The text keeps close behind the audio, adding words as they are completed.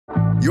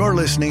You're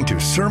listening to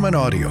sermon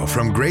audio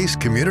from Grace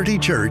Community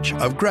Church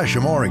of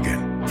Gresham,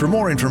 Oregon. For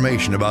more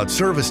information about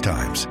service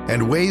times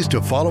and ways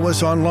to follow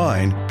us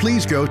online,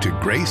 please go to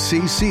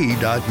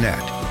gracecc.net.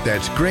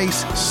 That's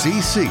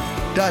gracecc.net.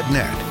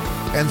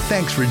 And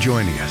thanks for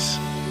joining us.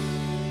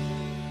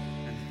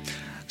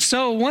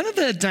 So one of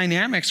the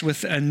dynamics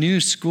with a new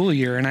school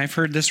year, and I've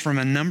heard this from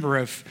a number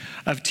of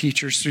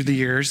teachers through the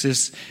years,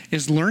 is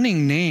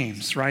learning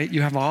names, right?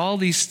 You have all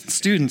these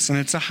students, and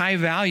it's a high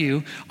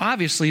value,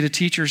 obviously, to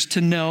teachers to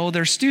know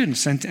their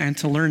students and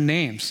to learn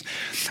names.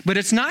 But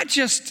it's not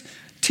just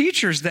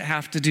teachers that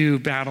have to do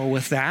battle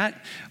with that.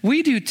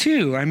 We do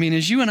too. I mean,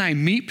 as you and I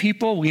meet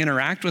people, we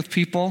interact with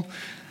people,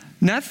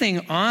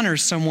 nothing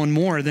honors someone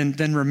more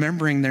than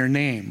remembering their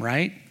name,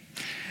 right?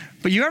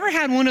 But you ever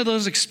had one of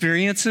those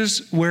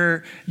experiences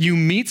where you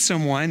meet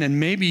someone and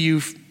maybe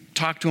you've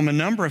talked to them a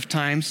number of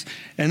times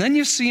and then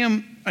you see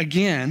them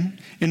again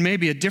in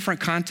maybe a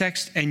different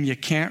context and you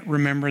can't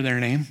remember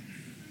their name?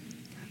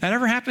 That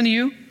ever happened to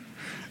you?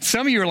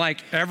 Some of you are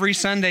like, every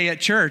Sunday at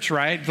church,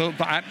 right? But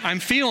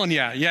I'm feeling you.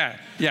 Yeah.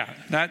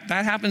 That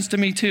happens to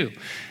me too.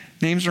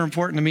 Names are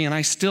important to me and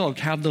I still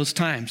have those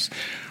times.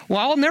 Well,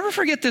 I'll never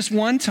forget this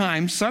one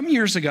time, some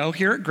years ago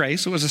here at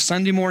Grace. It was a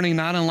Sunday morning,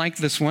 not unlike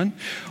this one,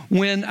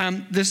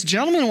 when this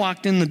gentleman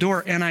walked in the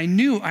door, and I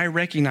knew I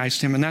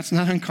recognized him, and that's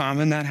not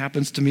uncommon. That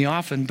happens to me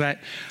often, but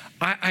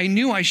I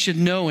knew I should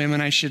know him,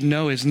 and I should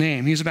know his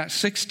name. He's about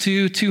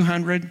 6'2",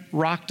 200,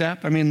 rocked up.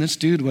 I mean, this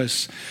dude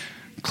was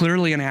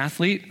clearly an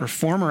athlete or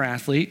former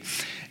athlete,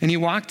 and he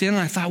walked in, and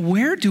I thought,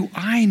 where do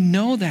I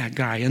know that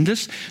guy? And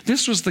this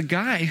was the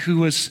guy who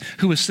was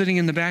sitting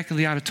in the back of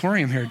the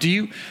auditorium here. Do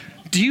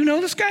you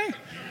know this guy?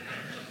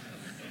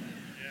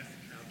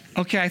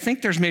 Okay, I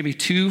think there's maybe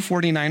 2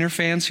 49er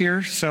fans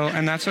here,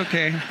 and that's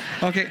okay.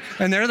 Okay,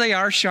 and there they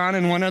are, Sean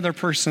and one other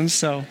person.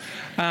 So,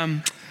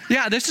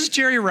 this is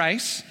Jerry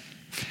Rice,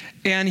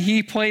 and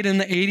he played in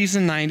the 80s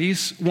and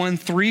 90s, won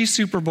 3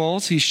 Super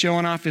Bowls. He's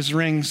showing off his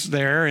rings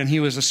there, and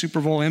he was a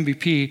Super Bowl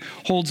MVP,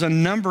 holds a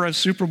number of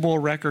Super Bowl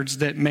records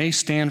that may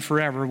stand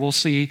forever. We'll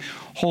see.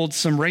 Holds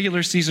some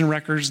regular season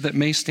records that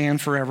may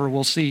stand forever.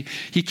 We'll see.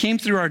 He came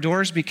through our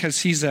doors because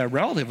he's a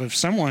relative of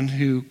someone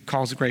who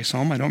calls Grace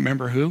home. I don't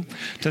remember who.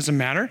 Doesn't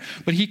matter.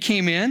 But he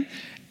came in,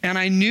 and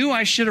I knew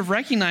I should have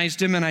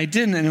recognized him, and I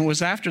didn't. And it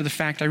was after the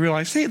fact I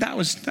realized, hey, that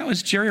was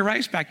Jerry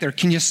Rice back there.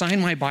 Can you sign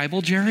my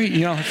Bible, Jerry?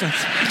 You know,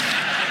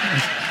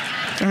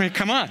 I mean,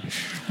 come on.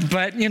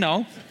 But,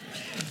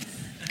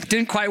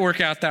 didn't quite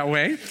work out that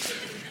way.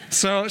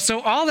 So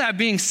all that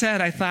being said,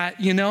 I thought,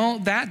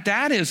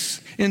 that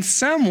is in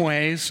some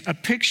ways a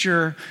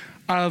picture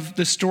of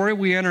the story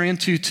we enter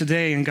into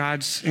today in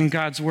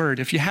God's Word.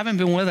 If you haven't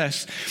been with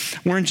us,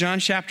 we're in John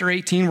chapter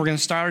 18. We're going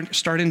to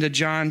start into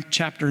John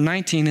chapter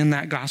 19 in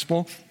that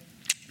gospel.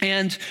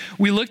 And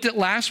we looked at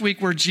last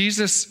week where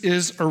Jesus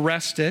is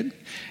arrested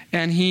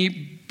and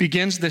he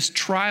begins this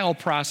trial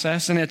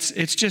process, and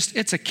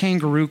it's a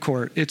kangaroo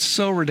court. It's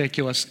so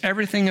ridiculous.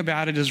 Everything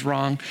about it is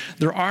wrong.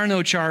 There are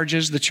no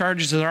charges. The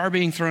charges that are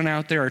being thrown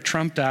out there are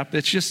trumped up.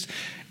 It's just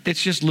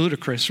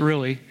ludicrous,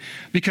 really,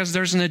 because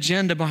there's an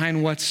agenda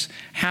behind what's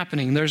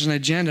happening. There's an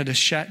agenda to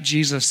shut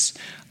Jesus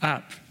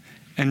up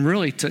and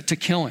really to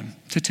kill him,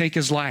 to take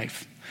his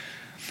life.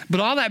 But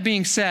all that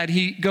being said,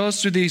 he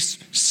goes through these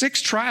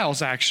 6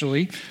 trials,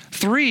 actually.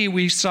 3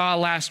 we saw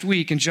last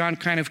week, and John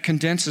kind of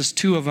condenses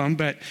 2 of them,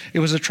 but it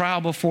was a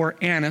trial before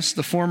Annas,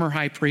 the former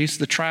high priest,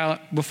 the trial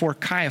before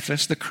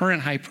Caiaphas, the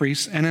current high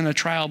priest, and then a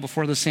trial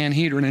before the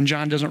Sanhedrin, and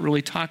John doesn't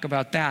really talk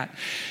about that.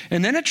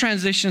 And then it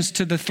transitions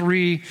to the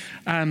 3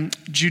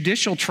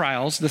 judicial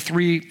trials, the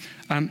 3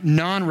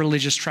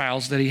 non-religious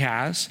trials that he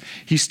has.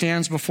 He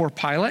stands before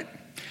Pilate,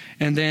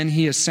 and then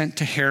he is sent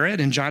to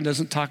Herod, and John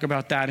doesn't talk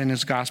about that in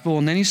his gospel.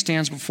 And then he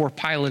stands before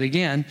Pilate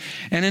again.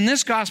 And in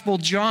this gospel,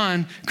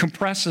 John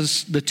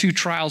compresses the 2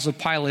 trials of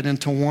Pilate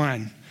into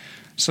 1.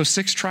 So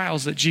 6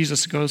 trials that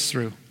Jesus goes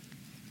through.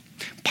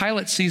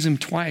 Pilate sees him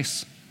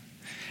twice.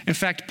 In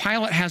fact,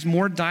 Pilate has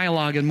more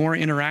dialogue and more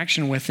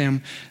interaction with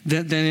him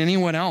than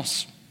anyone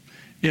else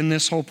in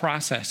this whole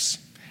process,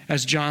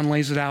 as John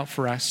lays it out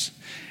for us.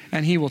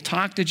 And he will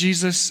talk to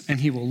Jesus, and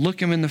he will look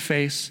him in the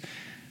face.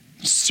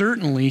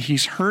 Certainly,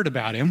 he's heard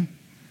about him,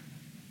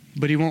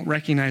 but he won't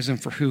recognize him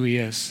for who he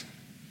is.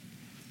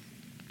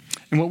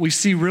 And what we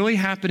see really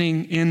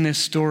happening in this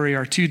story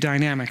are 2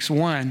 dynamics.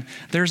 One,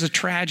 there's a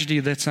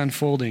tragedy that's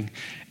unfolding,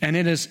 and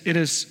it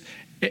is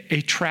a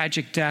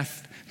tragic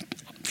death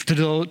to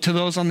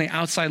those on the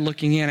outside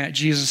looking in at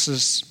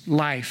Jesus'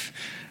 life.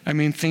 I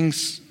mean,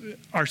 things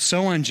are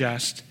so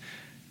unjust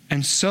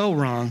and so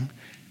wrong,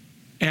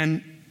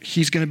 and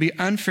he's going to be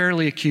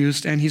unfairly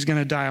accused, and he's going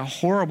to die a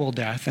horrible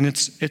death, and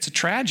it's a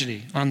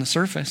tragedy on the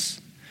surface.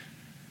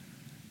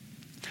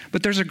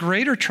 But there's a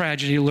greater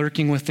tragedy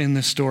lurking within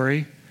this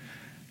story,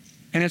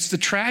 and it's the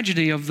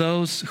tragedy of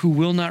those who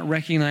will not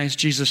recognize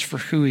Jesus for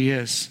who he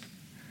is.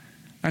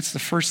 That's the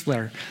first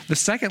layer. The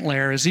second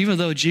layer is, even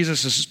though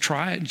Jesus is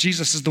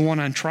the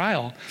one on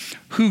trial,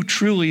 who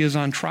truly is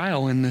on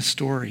trial in this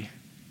story?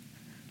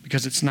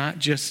 Because it's not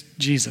just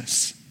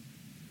Jesus.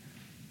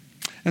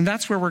 And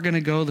that's where we're going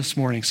to go this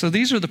morning. So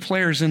these are the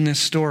players in this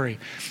story.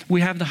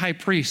 We have the high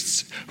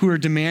priests who are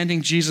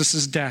demanding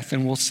Jesus' death,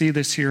 and we'll see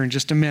this here in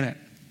just a minute.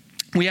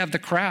 We have the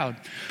crowd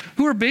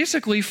who are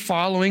basically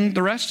following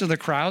the rest of the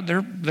crowd.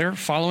 They're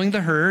following the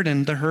herd,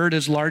 and the herd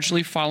is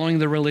largely following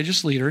the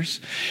religious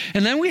leaders.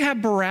 And then we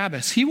have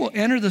Barabbas. He will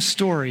enter the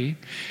story,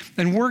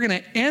 and we're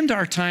going to end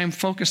our time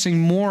focusing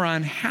more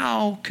on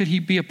how could he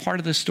be a part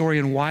of the story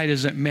and why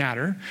does it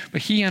matter.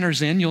 But he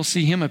enters in. You'll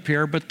see him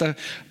appear. But the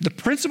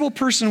principal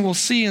person we'll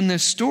see in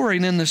this story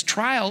and in this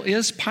trial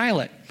is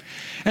Pilate.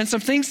 And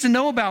some things to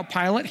know about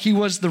Pilate. He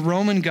was the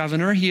Roman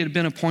governor. He had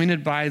been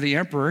appointed by the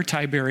emperor,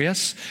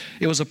 Tiberius.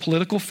 It was a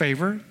political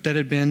favor that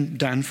had been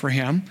done for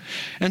him.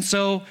 And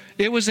so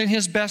it was in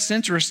his best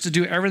interest to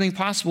do everything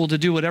possible to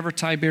do whatever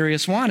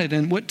Tiberius wanted.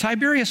 And what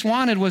Tiberius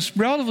wanted was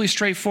relatively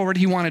straightforward.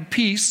 He wanted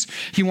peace,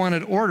 he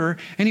wanted order,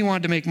 and he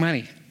wanted to make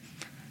money.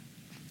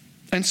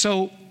 And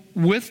so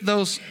with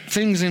those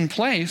things in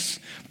place,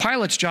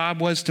 Pilate's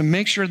job was to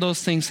make sure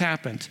those things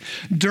happened.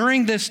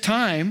 During this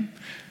time,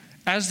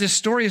 as this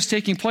story is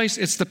taking place,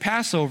 it's the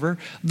Passover.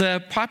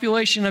 The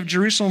population of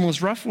Jerusalem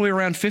was roughly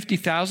around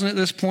 50,000 at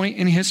this point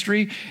in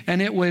history,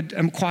 and it would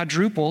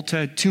quadruple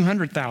to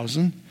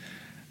 200,000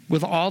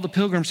 with all the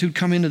pilgrims who'd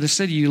come into the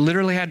city. You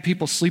literally had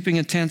people sleeping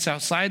in tents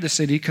outside the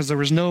city because there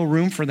was no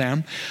room for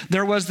them.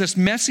 There was this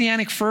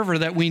messianic fervor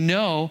that we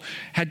know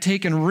had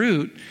taken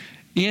root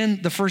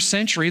in the first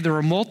century. There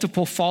were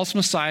multiple false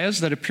messiahs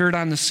that appeared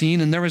on the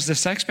scene, and there was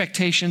this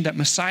expectation that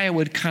Messiah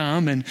would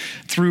come and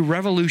through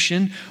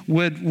revolution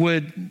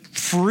would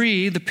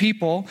free the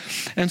people.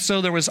 And so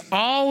there was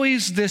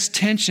always this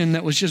tension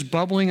that was just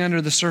bubbling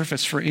under the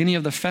surface for any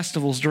of the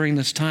festivals during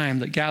this time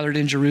that gathered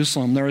in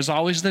Jerusalem. There was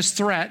always this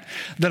threat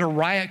that a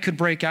riot could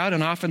break out,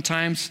 and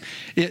oftentimes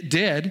it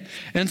did.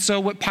 And so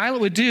what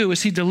Pilate would do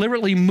is he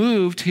deliberately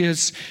moved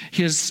his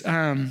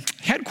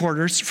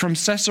headquarters from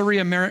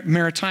Caesarea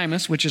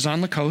Maritimus, which is on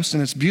the coast,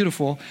 and it's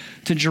beautiful,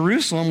 to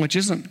Jerusalem, which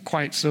isn't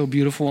quite so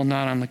beautiful and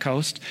not on the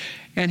coast.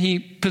 And he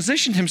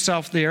positioned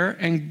himself there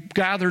and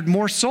gathered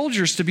more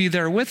soldiers to be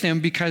there with him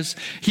because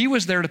he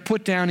was there to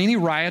put down any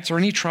riots or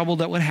any trouble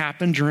that would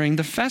happen during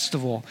the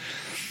festival.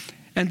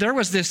 And there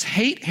was this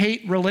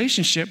hate-hate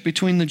relationship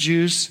between the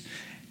Jews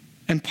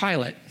and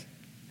Pilate.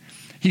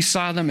 He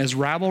saw them as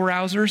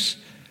rabble-rousers,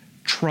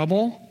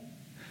 trouble.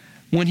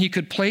 When he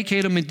could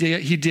placate them,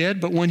 he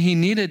did, but when he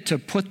needed to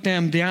put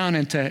them down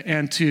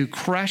and to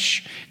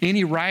crush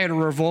any riot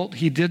or revolt,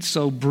 he did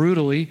so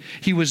brutally.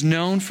 He was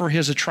known for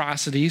his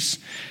atrocities.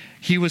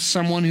 He was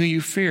someone who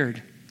you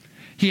feared.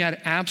 He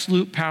had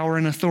absolute power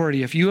and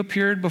authority. If you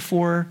appeared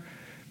before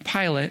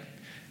Pilate,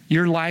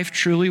 your life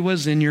truly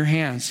was in your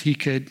hands. He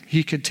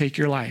could take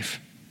your life.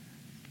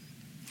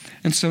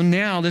 And so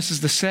now this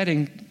is the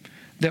setting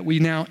that we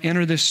now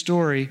enter this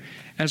story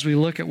as we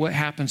look at what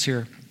happens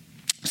here.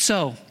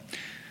 So,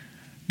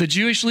 the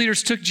Jewish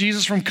leaders took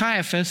Jesus from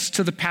Caiaphas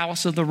to the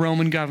palace of the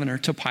Roman governor,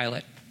 to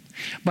Pilate.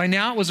 By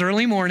now it was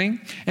early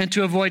morning, and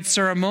to avoid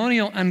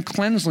ceremonial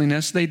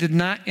uncleanliness, they did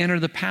not enter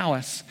the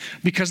palace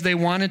because they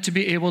wanted to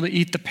be able to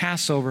eat the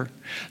Passover.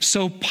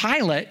 So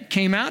Pilate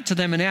came out to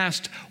them and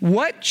asked,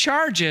 "What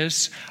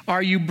charges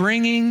are you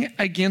bringing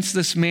against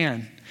this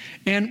man?"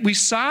 And we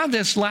saw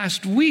this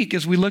last week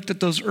as we looked at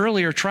those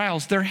earlier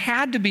trials. There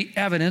had to be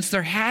evidence,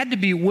 there had to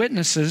be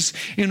witnesses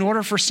in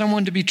order for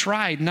someone to be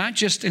tried, not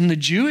just in the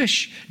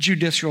Jewish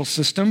judicial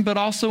system, but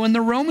also in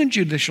the Roman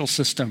judicial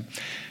system.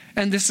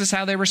 And this is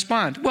how they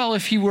respond. "Well,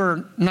 if he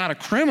were not a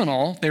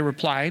criminal," they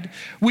replied,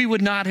 "we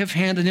would not have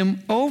handed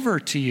him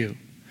over to you."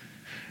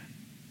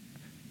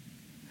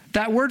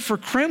 That word for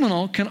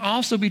criminal can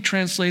also be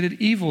translated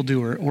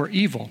evildoer or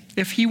evil.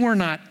 "If he were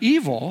not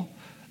evil,"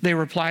 they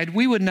replied,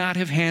 "we would not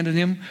have handed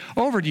him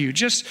over to you.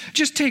 Just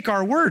take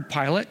our word,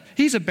 Pilate.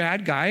 He's a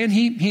bad guy and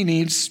he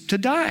needs to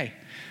die."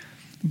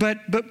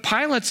 But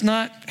Pilate's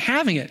not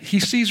having it. He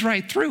sees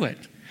right through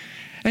it.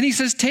 And he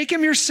says, "Take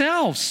him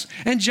yourselves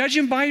and judge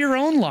him by your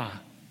own law."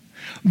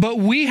 "But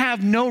we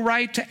have no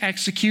right to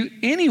execute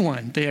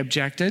anyone," they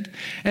objected.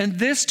 And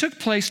this took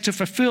place to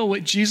fulfill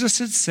what Jesus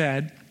had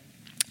said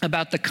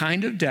about the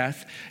kind of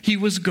death he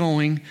was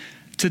going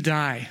to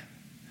die.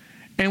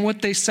 And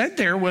what they said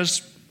there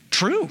was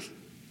true.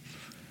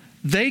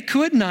 They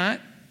could not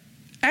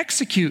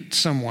execute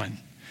someone.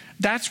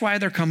 That's why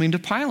they're coming to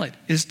Pilate,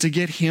 is to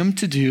get him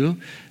to do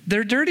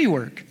their dirty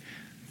work.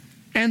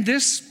 And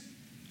this,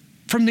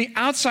 from the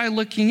outside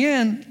looking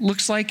in,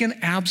 looks like an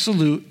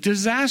absolute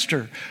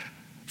disaster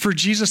for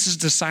Jesus'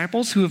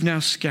 disciples who have now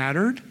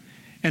scattered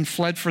and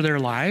fled for their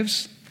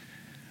lives.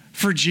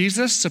 For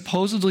Jesus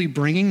supposedly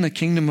bringing the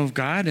kingdom of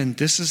God, and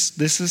this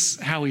is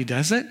how he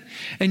does it.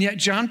 And yet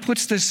John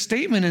puts this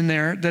statement in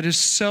there that is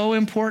so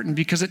important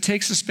because it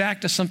takes us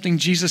back to something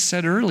Jesus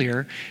said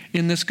earlier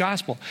in this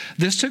gospel.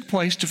 This took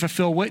place to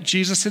fulfill what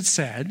Jesus had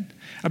said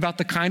about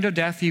the kind of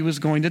death he was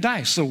going to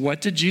die. So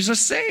what did Jesus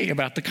say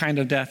about the kind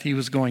of death he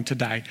was going to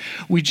die?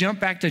 We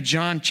jump back to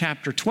John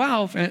chapter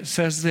 12, and it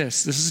says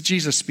this. This is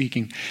Jesus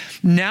speaking.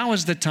 "Now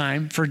is the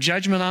time for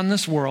judgment on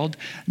this world.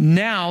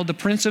 Now the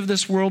prince of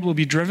this world will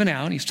be driven driven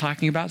out. He's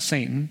talking about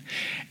Satan.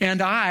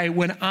 And I,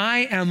 when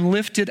I am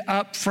lifted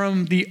up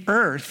from the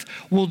earth,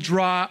 will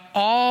draw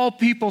all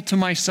people to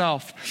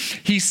myself.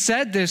 He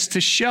said this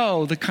to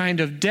show the kind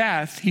of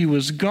death he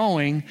was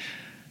going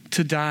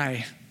to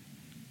die.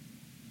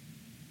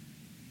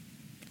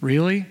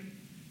 Really?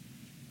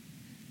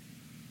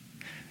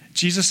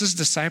 Jesus'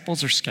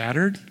 disciples are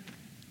scattered.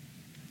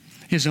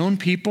 His own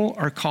people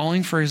are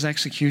calling for his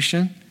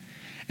execution.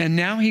 And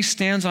now he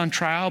stands on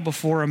trial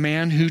before a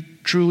man who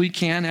truly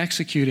can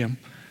execute him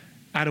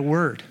at a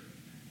word.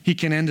 He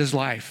can end his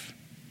life.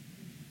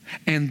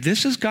 And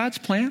this is God's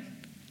plan?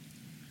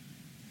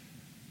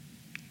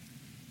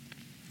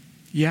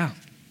 Yeah,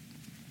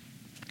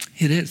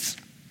 it is.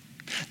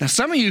 Now,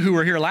 some of you who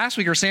were here last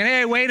week are saying,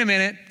 hey, wait a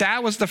minute,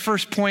 that was the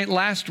first point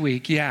last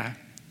week. Yeah,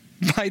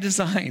 by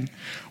design.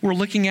 We're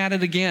looking at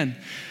it again.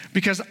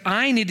 Because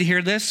I need to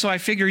hear this, so I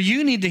figure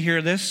you need to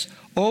hear this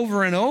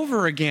over and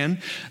over again,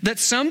 that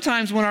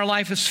sometimes when our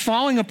life is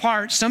falling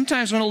apart,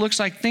 sometimes when it looks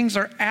like things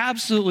are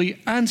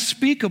absolutely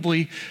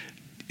unspeakably,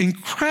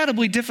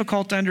 incredibly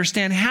difficult to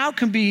understand, how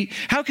can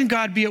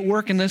God be at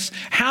work in this?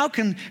 How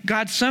can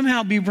God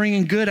somehow be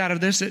bringing good out of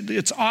this?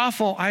 It's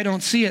awful. I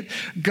don't see it.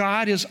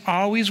 God is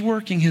always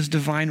working his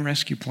divine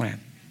rescue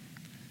plan.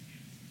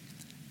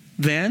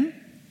 Then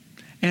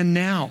and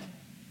now.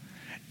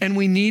 And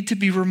we need to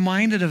be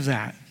reminded of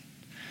that.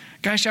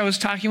 Gosh, I was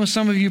talking with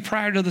some of you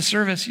prior to the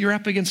service. You're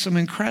up against some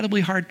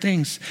incredibly hard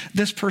things.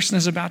 This person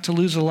is about to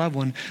lose a loved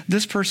one.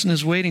 This person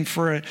is waiting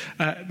for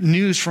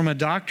news from a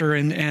doctor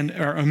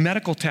or a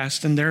medical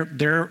test, and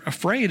they're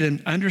afraid,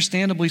 and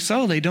understandably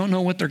so. They don't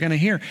know what they're going to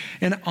hear.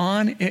 And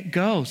on it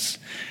goes.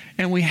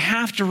 And we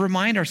have to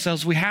remind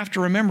ourselves, we have to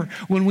remember,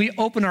 when we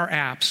open our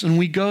apps and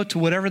we go to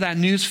whatever that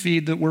news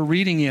feed that we're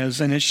reading is,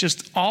 and it's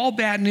just all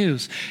bad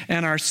news,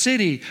 and our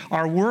city,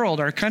 our world,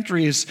 our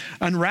country is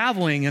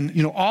unraveling,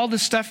 and all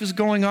this stuff is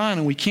going on,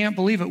 and we can't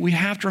believe it, we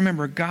have to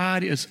remember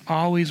God is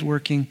always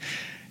working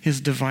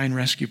his divine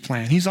rescue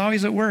plan. He's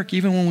always at work,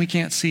 even when we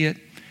can't see it,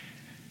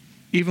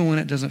 even when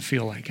it doesn't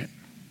feel like it.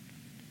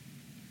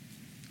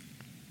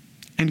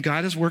 And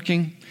God is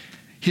working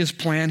his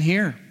plan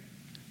here.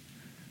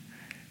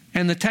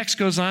 And the text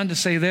goes on to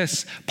say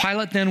this: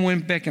 Pilate then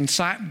went back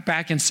inside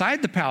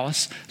the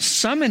palace,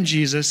 summoned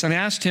Jesus, and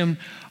asked him,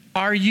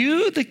 "Are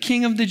you the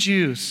king of the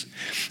Jews?"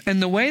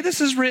 And the way this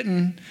is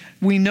written,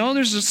 we know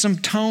there's some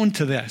tone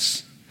to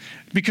this,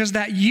 because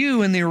that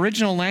 "you" in the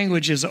original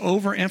language is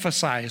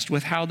overemphasized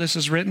with how this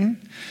is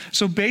written.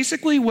 So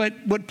basically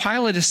what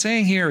Pilate is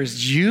saying here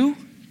is,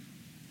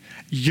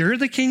 you're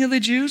the king of the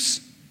Jews?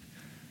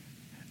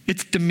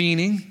 It's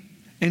demeaning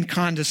and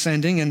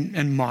condescending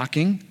and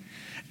mocking.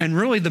 And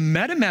really the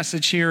meta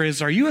message here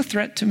is, are you a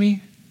threat to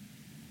me?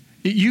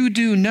 You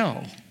do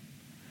know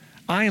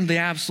I am the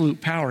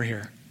absolute power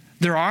here.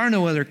 There are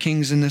no other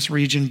kings in this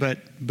region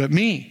but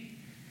me.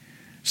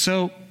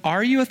 So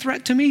are you a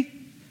threat to me?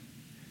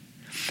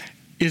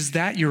 Is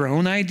that your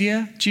own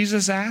idea,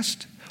 Jesus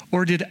asked?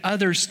 Or did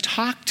others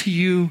talk to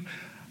you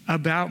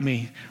about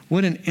me?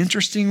 What an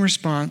interesting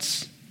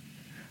response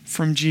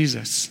from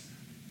Jesus.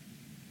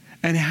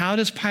 And how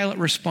does Pilate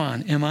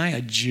respond? Am I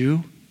a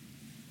Jew?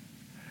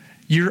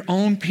 Your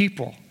own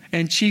people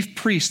and chief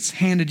priests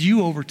handed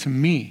you over to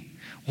me.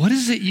 What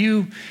is it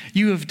you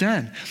have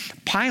done?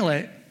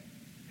 Pilate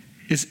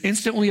is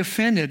instantly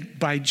offended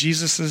by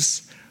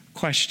Jesus'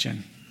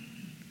 question.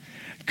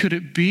 Could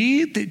it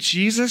be that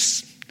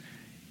Jesus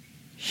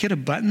hit a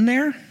button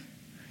there?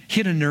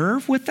 Hit a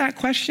nerve with that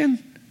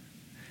question?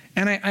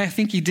 And I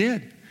think he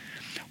did.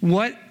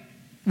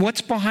 What's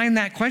behind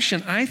that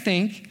question? I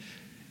think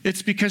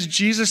it's because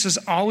Jesus is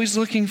always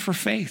looking for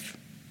faith.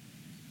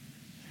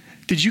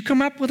 Did you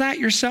come up with that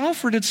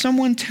yourself, or did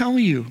someone tell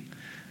you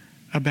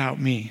about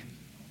me?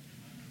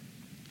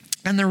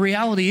 And the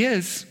reality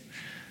is,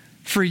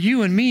 for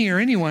you and me or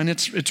anyone,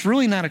 it's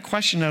really not a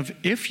question of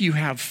if you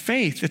have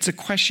faith. It's a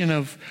question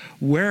of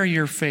where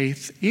your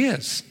faith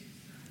is.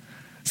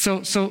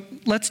 So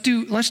let's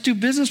do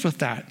business with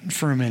that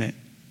for a minute.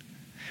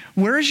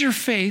 Where is your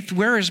faith?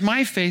 Where is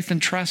my faith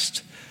and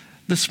trust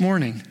this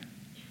morning?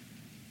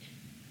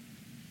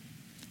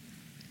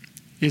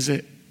 Is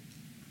it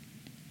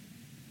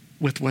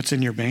with what's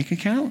in your bank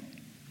account?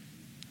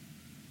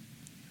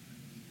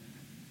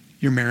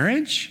 Your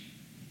marriage?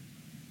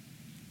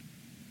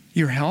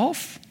 Your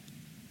health?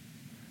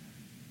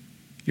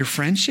 Your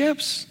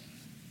friendships?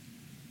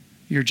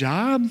 Your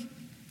job?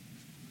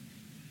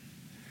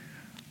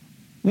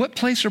 What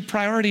place or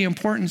priority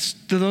importance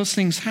do those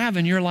things have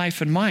in your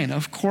life and mine?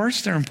 Of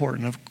course they're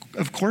important.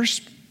 Of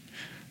course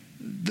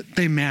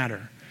they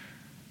matter.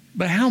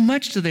 But how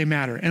much do they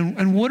matter?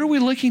 And what are we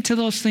looking to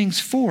those things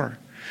for?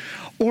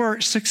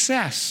 Or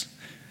success,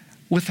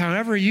 with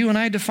however you and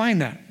I define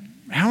that.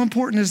 How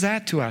important is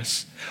that to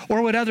us?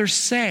 Or what others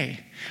say,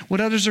 what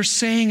others are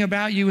saying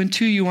about you and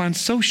to you on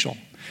social.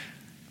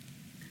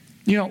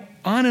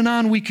 On and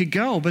on we could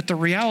go, but the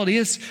reality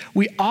is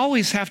we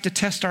always have to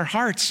test our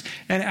hearts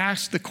and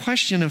ask the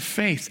question of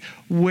faith.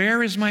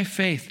 Where is my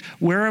faith?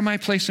 Where am I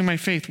placing my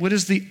faith? What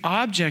is the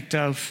object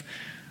of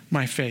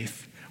my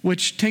faith?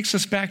 which takes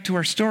us back to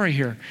our story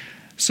here.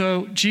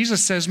 So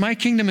Jesus says, my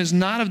kingdom is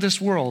not of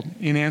this world,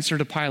 in answer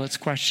to Pilate's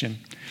question.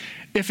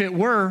 If it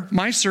were,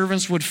 my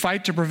servants would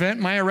fight to prevent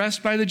my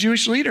arrest by the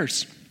Jewish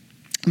leaders.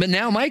 But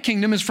now my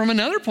kingdom is from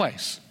another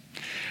place.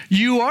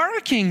 You are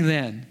a king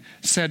then,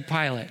 said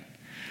Pilate.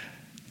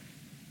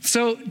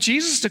 So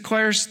Jesus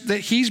declares that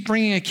he's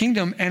bringing a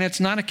kingdom, and it's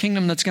not a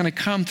kingdom that's going to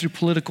come through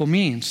political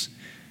means.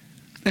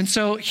 And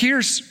so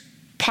here's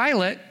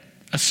Pilate,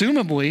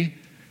 assumably,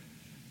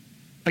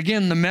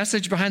 again, the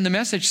message behind the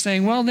message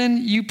saying, well,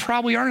 then you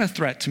probably aren't a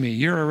threat to me.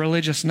 You're a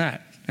religious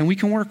nut, and we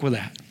can work with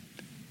that.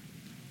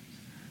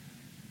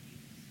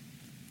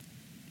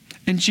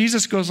 And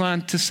Jesus goes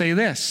on to say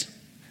this.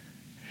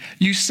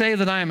 You say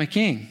that I am a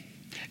king.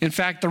 In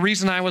fact, the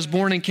reason I was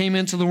born and came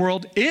into the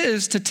world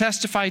is to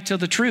testify to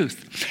the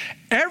truth.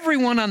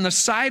 Everyone on the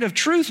side of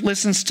truth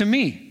listens to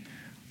me.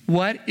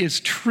 What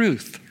is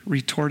truth?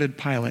 Retorted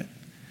Pilate.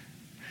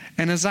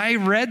 And as I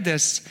read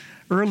this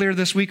earlier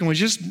this week and was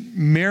just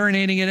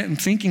marinating in it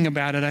and thinking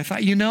about it, I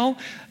thought,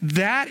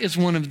 that is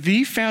one of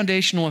the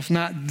foundational, if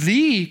not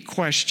the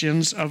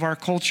questions of our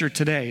culture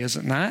today, is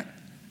it not?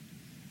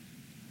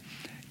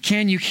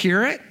 Can you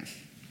hear it?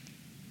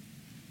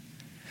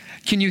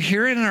 Can you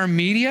hear it in our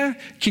media?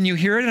 Can you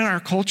hear it in our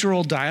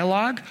cultural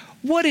dialogue?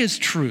 What is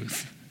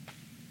truth?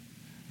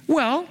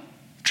 Well,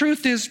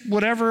 truth is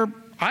whatever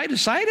I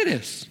decide it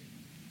is.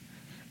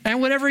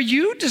 And whatever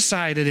you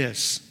decide it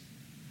is.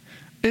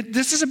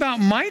 This is about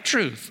my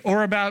truth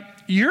or about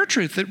your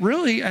truth. That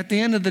really, at the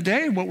end of the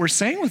day, what we're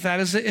saying with that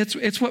is that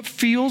it's what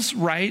feels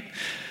right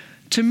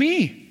to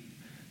me.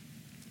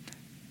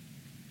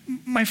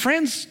 My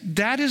friends,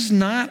 that is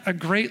not a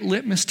great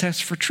litmus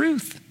test for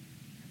truth.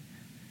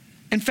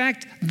 In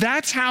fact,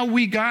 that's how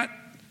we got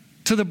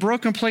to the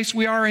broken place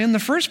we are in the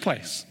first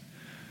place.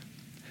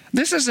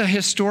 This is a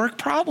historic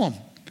problem.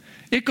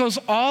 It goes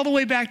all the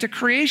way back to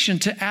creation,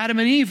 to Adam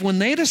and Eve, when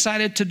they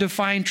decided to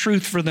define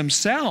truth for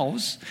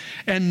themselves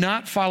and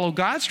not follow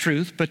God's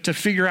truth, but to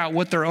figure out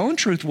what their own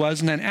truth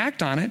was and then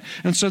act on it.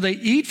 And so they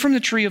eat from the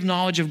tree of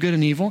knowledge of good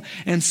and evil,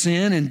 and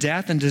sin and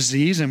death and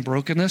disease and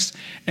brokenness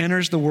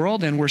enters the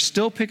world, and we're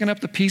still picking up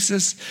the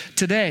pieces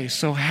today.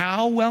 So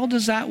how well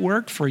does that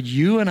work for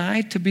you and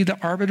I to be the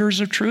arbiters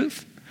of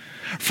truth?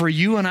 For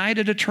you and I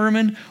to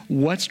determine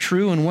what's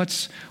true and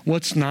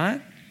what's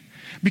not?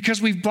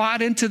 Because we've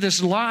bought into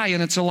this lie,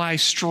 and it's a lie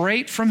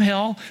straight from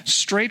hell,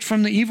 straight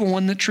from the evil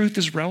one, that truth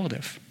is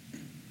relative.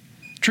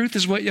 Truth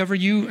is whatever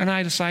you and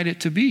I decide it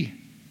to be.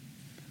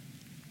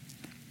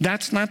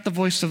 That's not the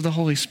voice of the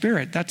Holy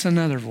Spirit. That's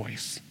another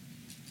voice.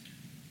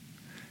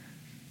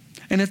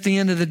 And at the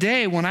end of the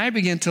day, when I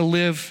begin to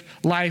live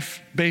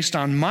life based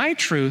on my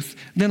truth,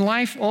 then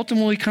life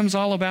ultimately becomes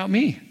all about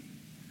me.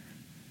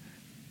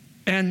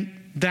 And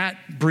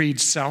that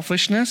breeds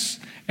selfishness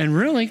and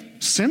really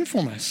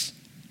sinfulness.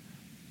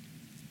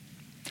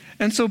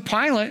 And so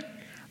Pilate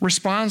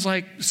responds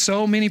like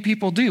so many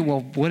people do.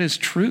 Well, what is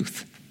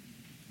truth?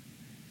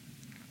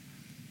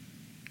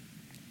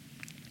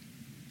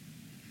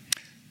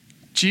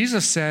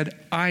 Jesus said,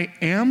 I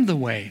am the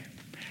way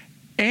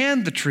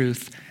and the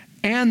truth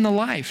and the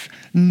life.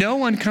 No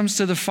one comes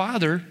to the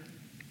Father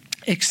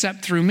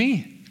except through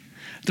me.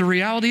 The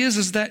reality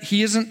is that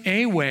he isn't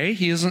a way,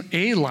 he isn't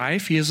a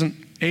life, he isn't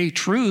a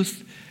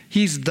truth.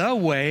 He's the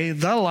way,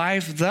 the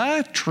life,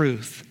 the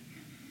truth.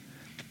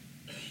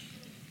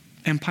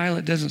 And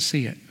Pilate doesn't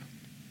see it.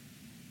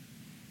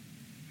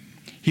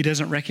 He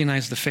doesn't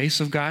recognize the face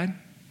of God.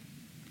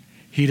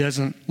 He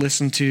doesn't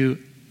listen to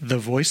the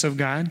voice of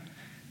God.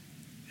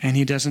 And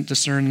he doesn't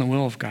discern the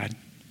will of God.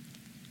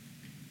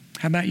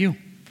 How about you?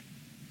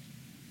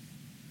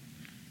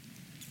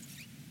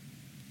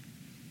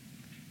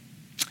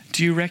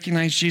 Do you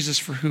recognize Jesus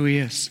for who he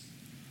is?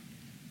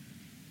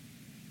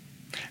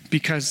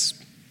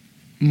 Because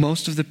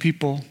most of the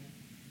people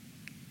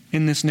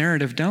in this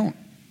narrative don't.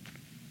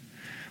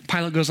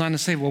 Pilate goes on to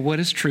say, well,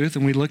 what is truth?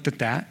 And we looked at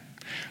that.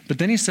 But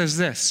then he says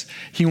this.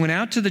 He went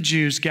out to the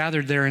Jews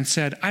gathered there and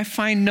said, I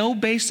find no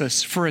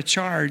basis for a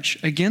charge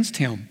against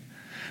him.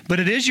 But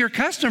it is your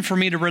custom for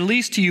me to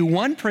release to you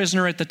one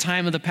prisoner at the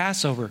time of the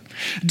Passover.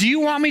 Do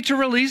you want me to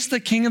release the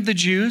king of the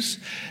Jews?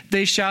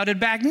 They shouted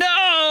back,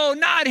 no,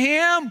 not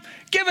him.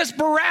 Give us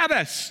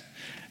Barabbas.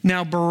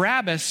 Now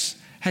Barabbas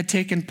had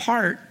taken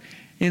part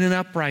in an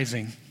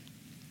uprising.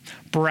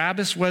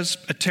 Barabbas was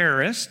a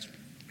terrorist,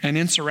 an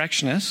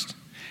insurrectionist.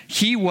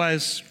 He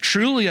was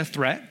truly a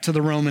threat to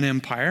the Roman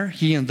Empire,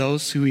 he and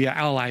those who he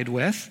allied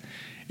with.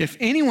 If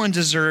anyone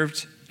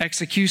deserved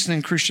execution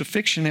and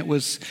crucifixion, it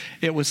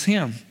was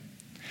him.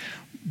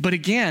 But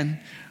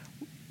again,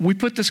 we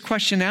put this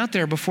question out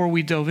there before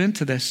we dove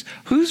into this.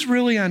 Who's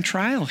really on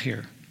trial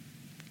here?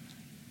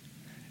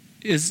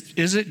 Is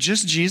it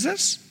just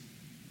Jesus?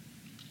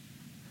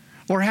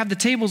 Or have the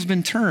tables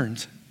been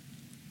turned?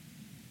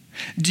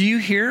 Do you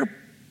hear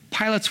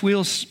Pilate's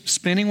wheels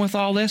spinning with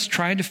all this,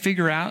 trying to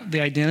figure out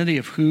the identity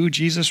of who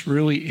Jesus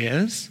really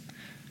is?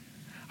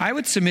 I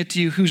would submit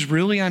to you who's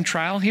really on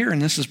trial here, and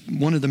this is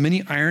one of the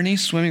many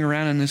ironies swimming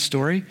around in this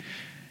story,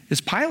 is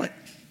Pilate.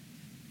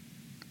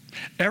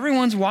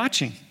 Everyone's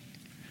watching.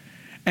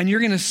 And you're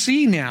going to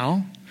see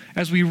now,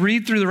 as we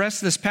read through the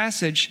rest of this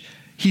passage,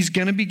 he's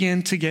going to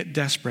begin to get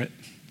desperate.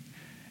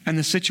 And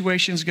the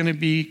situation is going to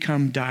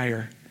become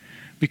dire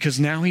because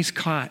now he's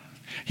caught.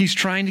 He's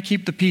trying to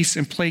keep the peace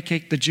and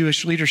placate the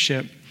Jewish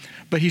leadership,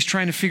 but he's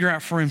trying to figure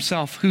out for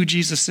himself who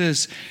Jesus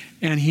is.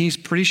 And he's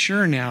pretty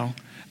sure now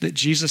that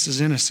Jesus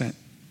is innocent.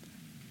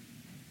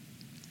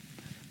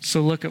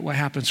 So look at what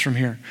happens from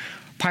here.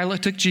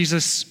 Pilate took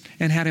Jesus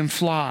and had him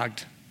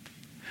flogged.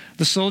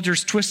 The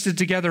soldiers twisted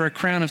together a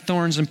crown of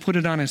thorns and put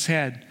it on his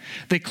head.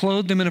 They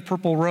clothed him in a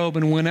purple robe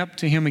and went up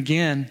to him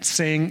again,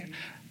 saying,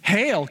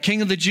 "Hail,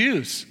 King of the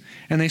Jews!"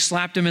 And they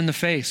slapped him in the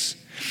face.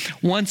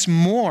 Once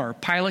more,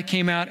 Pilate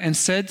came out and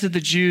said to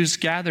the Jews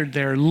gathered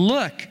there,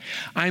 "Look,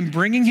 I'm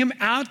bringing him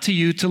out to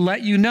you to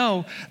let you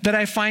know that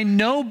I find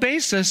no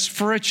basis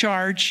for a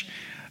charge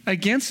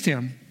against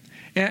him."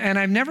 And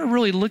I've never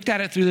really looked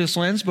at it through this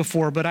lens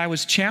before, but I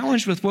was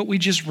challenged with what we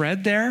just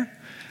read there,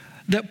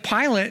 that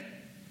Pilate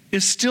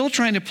is still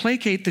trying to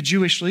placate the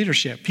Jewish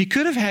leadership. He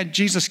could have had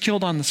Jesus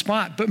killed on the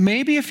spot, but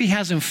maybe if he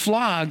has him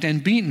flogged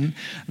and beaten,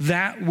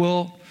 that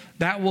will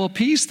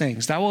appease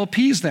things. That will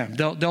appease them.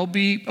 They'll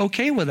be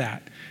okay with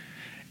that.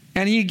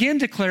 And he again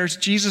declares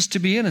Jesus to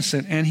be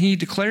innocent, and he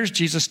declares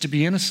Jesus to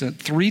be innocent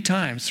 3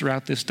 times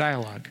throughout this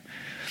dialogue.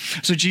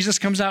 So Jesus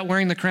comes out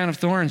wearing the crown of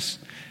thorns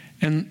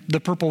and the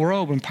purple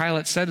robe, and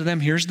Pilate said to them,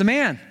 "Here's the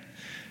man."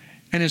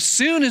 And as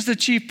soon as the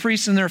chief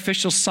priests and their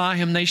officials saw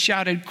him, they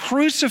shouted,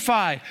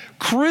 "Crucify,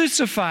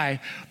 crucify."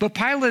 But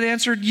Pilate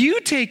answered, "You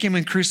take him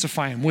and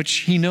crucify him," which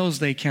he knows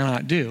they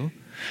cannot do.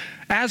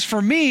 "As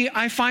for me,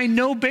 I find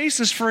no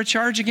basis for a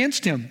charge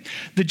against him."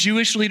 The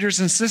Jewish leaders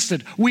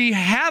insisted, "We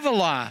have a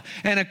law,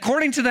 and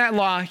according to that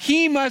law,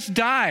 he must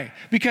die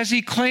because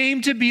he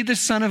claimed to be the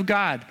Son of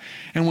God."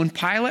 And when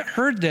Pilate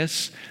heard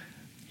this,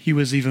 he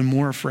was even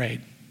more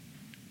afraid.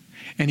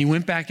 And he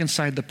went back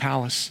inside the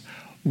palace.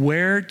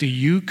 "Where do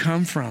you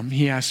come from?"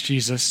 he asked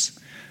Jesus.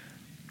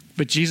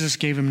 But Jesus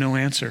gave him no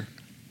answer.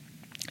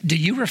 "Do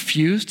you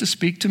refuse to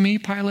speak to me?"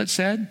 Pilate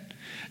said.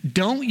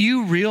 "Don't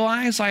you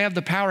realize I have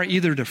the power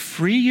either to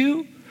free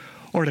you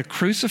or to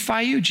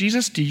crucify you?"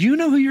 Jesus, do you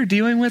know who you're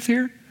dealing with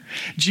here?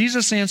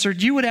 Jesus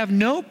answered, "You would have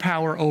no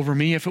power over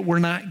me if it were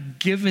not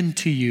given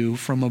to you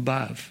from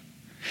above.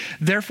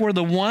 Therefore,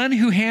 the one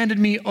who handed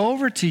me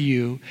over to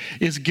you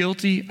is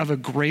guilty of a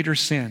greater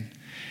sin."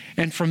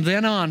 And from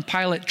then on,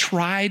 Pilate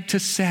tried to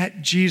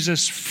set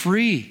Jesus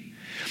free.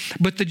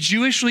 But the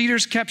Jewish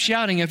leaders kept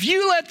shouting, "If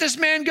you let this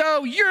man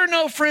go, you're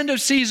no friend of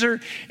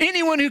Caesar.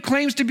 Anyone who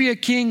claims to be a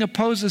king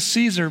opposes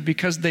Caesar,"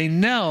 because they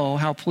know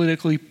how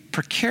politically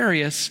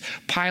precarious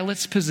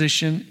Pilate's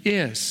position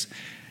is.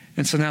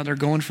 And so now they're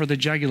going for the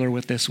jugular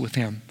with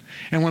him.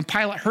 And when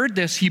Pilate heard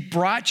this, he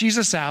brought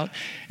Jesus out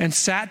and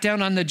sat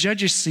down on the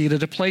judge's seat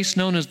at a place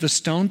known as the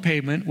Stone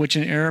Pavement, which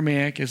in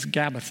Aramaic is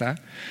Gabbatha.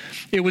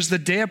 It was the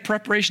day of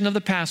preparation of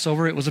the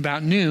Passover. It was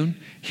about noon.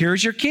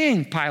 "Here's your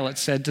king," Pilate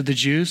said to the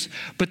Jews.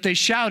 But they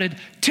shouted,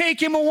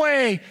 take him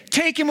away,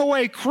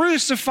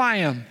 crucify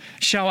him."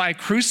 "Shall I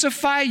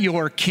crucify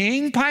your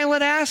king?"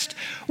 Pilate asked.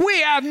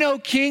 "We have no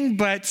king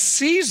but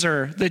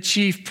Caesar," the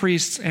chief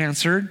priests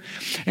answered.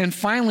 And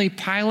finally,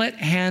 Pilate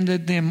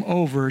handed them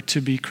over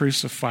to be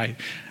crucified.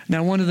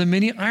 Now, one of the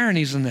many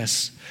ironies in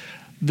this,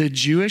 the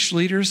Jewish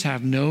leaders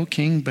have no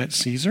king but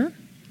Caesar?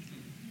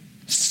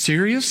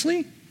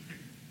 Seriously?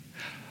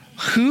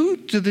 Who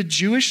do the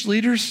Jewish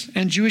leaders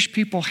and Jewish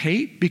people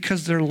hate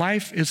because their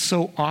life is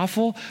so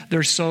awful?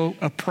 They're so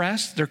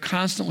oppressed. They're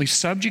constantly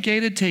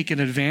subjugated, taken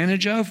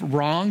advantage of,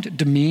 wronged,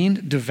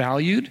 demeaned,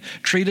 devalued,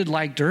 treated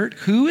like dirt.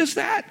 Who is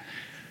that?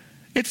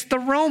 It's the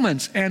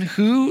Romans. And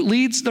who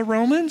leads the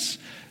Romans?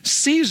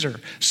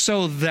 Caesar.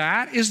 So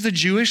that is the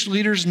Jewish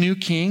leaders' new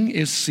king,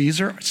 is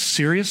Caesar?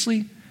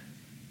 Seriously?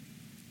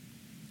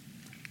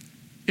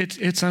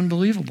 It's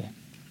unbelievable.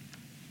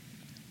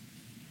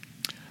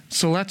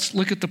 So let's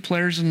look at the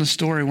players in the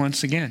story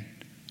once again.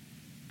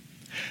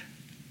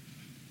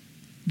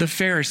 The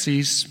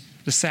Pharisees,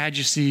 the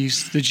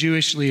Sadducees, the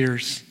Jewish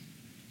leaders,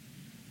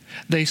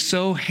 they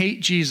so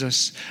hate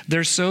Jesus,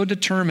 they're so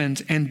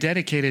determined and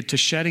dedicated to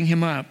shutting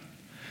him up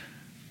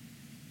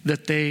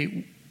that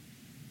they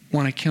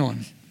want to kill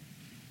him.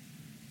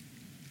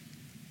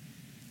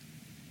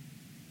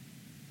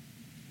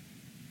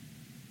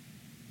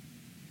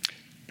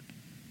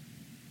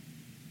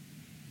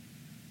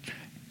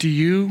 Do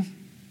you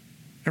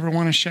ever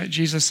want to shut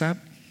Jesus up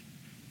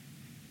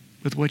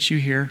with what you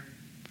hear,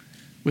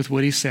 with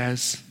what he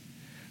says,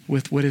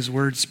 with what his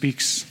word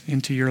speaks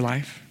into your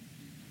life?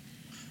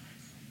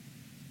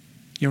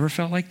 You ever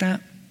felt like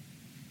that?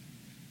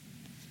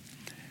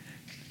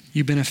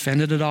 You've been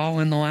offended at all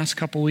in the last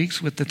couple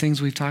weeks with the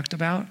things we've talked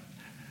about?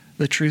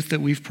 The truth that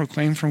we've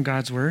proclaimed from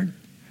God's word?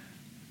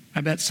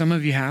 I bet some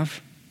of you have.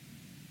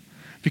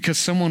 Because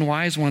someone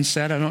wise once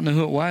said, I don't know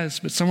who it was,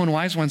 but someone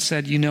wise once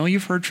said, you know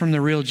you've heard from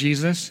the real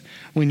Jesus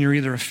when you're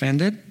either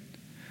offended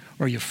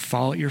or you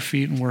fall at your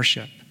feet and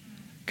worship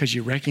because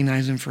you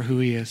recognize him for who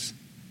he is.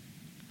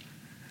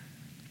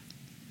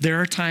 There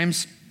are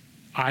times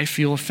I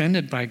feel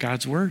offended by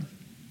God's word.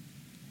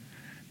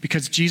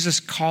 Because Jesus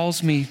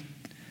calls me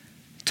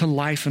to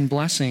life and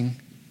blessing,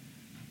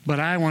 but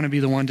I want to be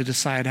the one to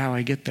decide how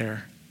I get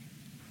there.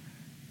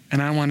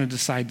 And I want to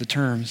decide the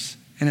terms.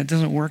 And it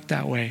doesn't work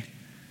that way.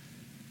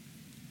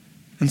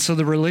 And so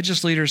the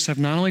religious leaders have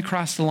not only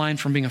crossed the line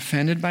from being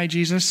offended by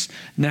Jesus,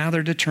 now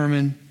they're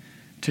determined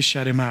to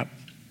shut him up.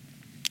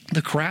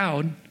 The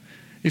crowd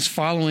is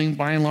following,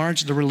 by and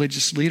large, the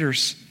religious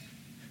leaders.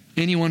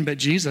 Anyone but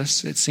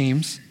Jesus, it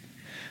seems.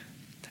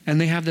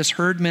 And they have this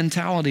herd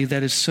mentality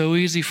that is so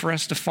easy for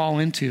us to fall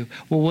into.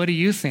 Well, what do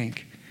you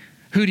think?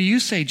 Who do you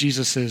say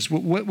Jesus is?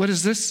 What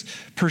does this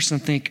person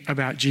think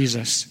about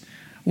Jesus?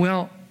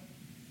 Well,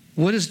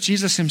 what does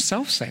Jesus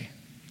himself say?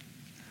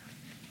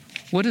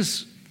 What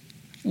does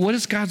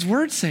God's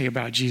word say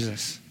about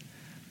Jesus?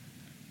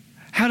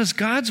 How does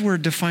God's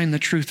word define the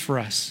truth for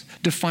us?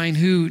 Define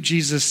who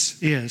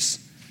Jesus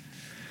is?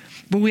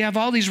 But we have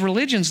all these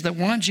religions that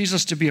want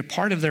Jesus to be a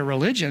part of their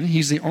religion.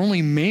 He's the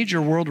only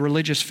major world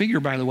religious figure,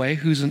 by the way,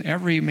 who's in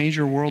every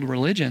major world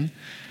religion.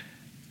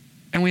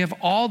 And we have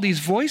all these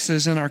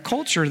voices in our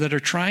culture that are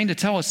trying to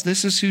tell us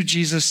this is who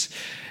Jesus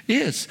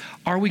is.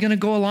 Are we going to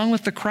go along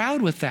with the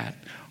crowd with that?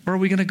 Or are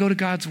we going to go to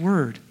God's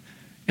word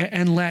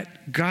and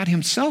let God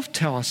himself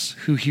tell us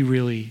who he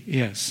really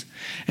is?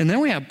 And then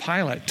we have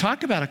Pilate.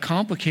 Talk about a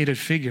complicated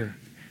figure.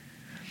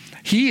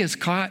 He is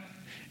caught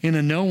in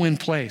a no-win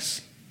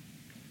place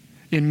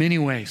in many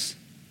ways.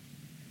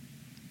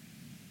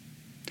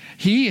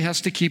 He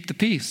has to keep the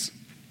peace.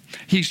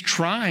 He's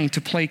trying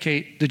to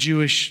placate the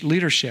Jewish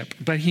leadership,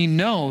 but he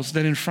knows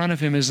that in front of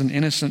him is an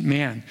innocent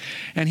man,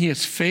 and he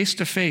is face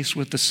to face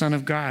with the Son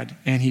of God,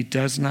 and he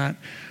does not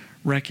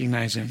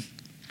recognize him.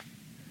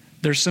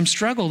 There's some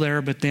struggle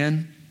there, but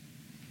then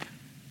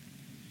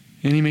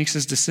he makes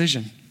his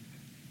decision,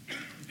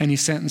 and he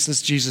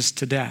sentences Jesus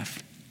to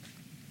death.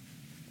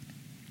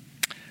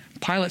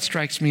 Pilate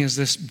strikes me as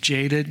this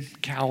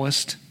jaded,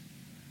 calloused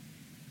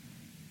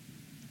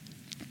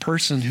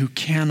person who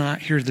cannot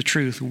hear the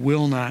truth,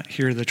 will not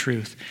hear the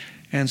truth.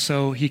 And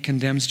so he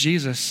condemns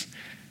Jesus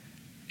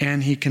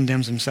and he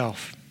condemns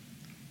himself.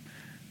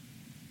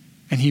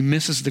 And he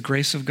misses the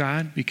grace of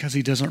God because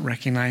he doesn't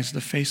recognize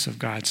the face of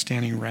God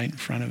standing right in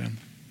front of him.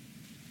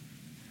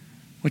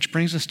 Which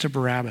brings us to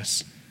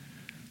Barabbas.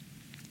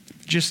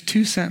 Just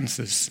 2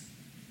 sentences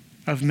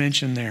of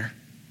mention there.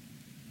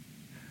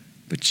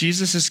 But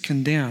Jesus is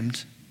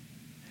condemned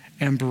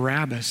and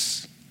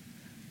Barabbas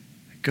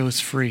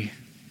goes free.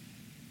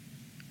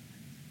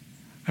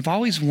 I've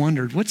always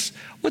wondered, what's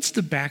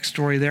the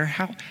backstory there?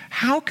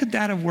 How could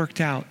that have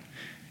worked out?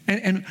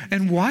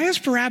 And why is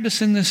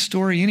Barabbas in this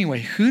story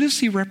anyway? Who does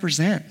he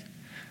represent?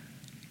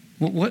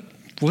 What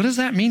does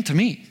that mean to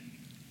me?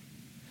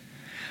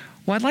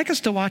 Well, I'd like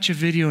us to watch a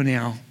video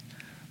now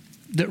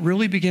that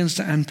really begins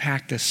to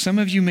unpack this. Some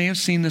of you may have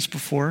seen this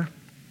before,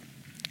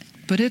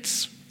 but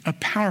it's a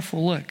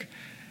powerful look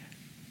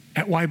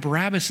at why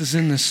Barabbas is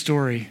in this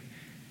story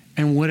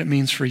and what it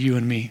means for you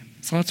and me.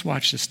 So let's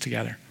watch this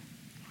together.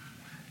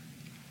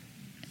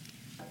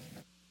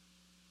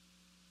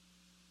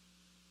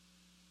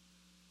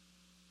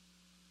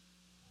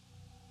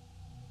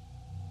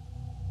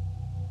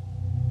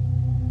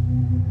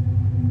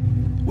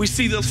 We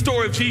see the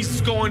story of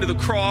Jesus going to the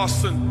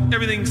cross and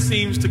everything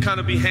seems to kind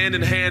of be hand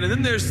in hand. And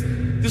then there's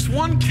this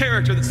one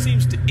character that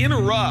seems to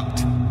interrupt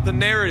the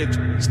narrative.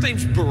 His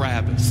name's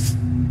Barabbas.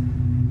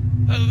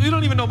 We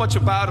don't even know much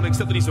about him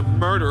except that he's a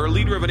murderer, a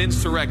leader of an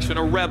insurrection,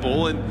 a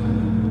rebel.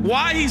 And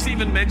why he's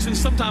even mentioned,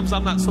 sometimes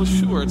I'm not so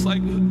sure. It's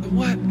like,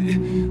 what?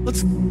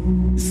 This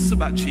is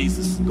about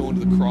Jesus going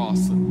to the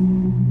cross.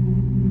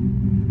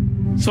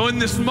 So in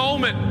this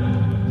moment,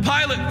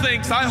 Pilate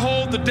thinks, I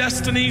hold the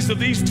destinies of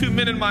these 2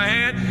 men in my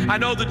hand. I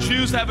know the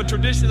Jews have a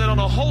tradition that on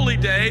a holy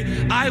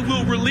day, I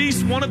will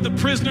release one of the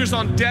prisoners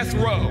on death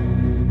row.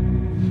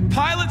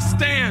 Pilate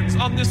stands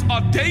on this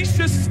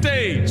audacious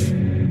stage,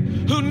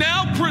 who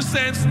now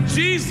presents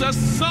Jesus,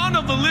 Son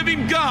of the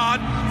living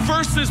God,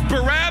 versus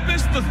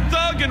Barabbas, the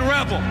thug and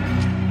rebel.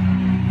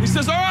 He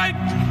says, all right,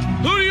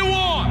 who do you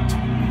want?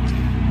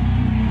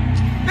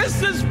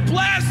 This is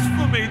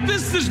blasphemy.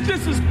 This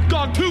has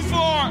gone too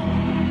far.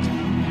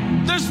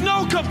 There's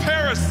no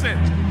comparison.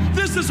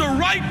 This is a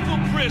rightful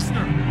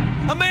prisoner,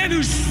 a man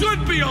who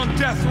should be on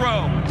death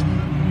row.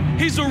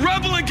 He's a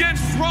rebel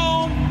against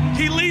Rome.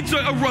 He leads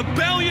a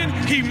rebellion.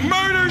 He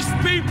murders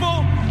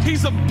people.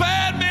 He's a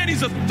bad man.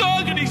 He's a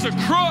thug and he's a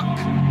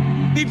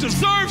crook. He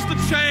deserves the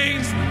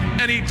chains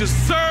and he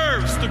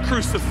deserves the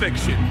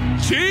crucifixion.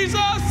 Jesus,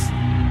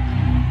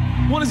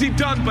 what has he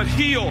done but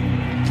heal,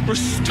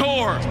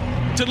 restore,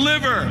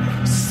 deliver,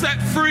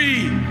 set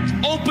free,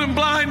 open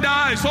blind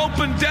eyes,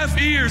 open deaf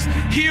ears,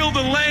 heal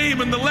the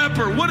lame and the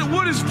leper? What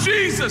has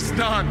Jesus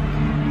done?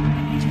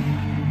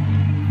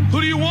 Who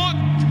do you want?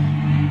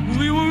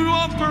 We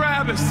want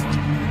Barabbas.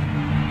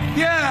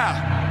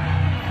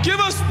 Yeah, give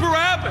us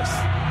Barabbas.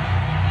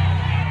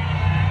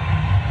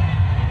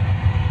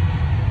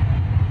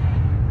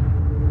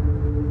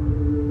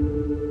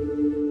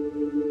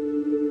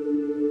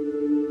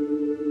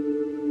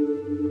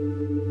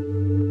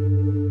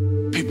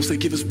 Once they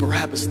give us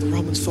Barabbas, the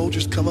Roman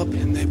soldiers come up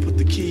and they put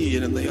the key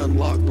in and they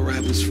unlock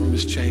Barabbas from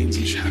his chains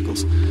and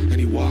shackles. And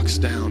he walks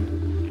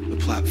down the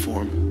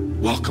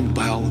platform, welcomed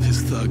by all of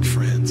his thug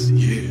friends.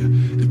 Yeah,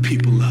 the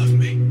people love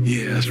me.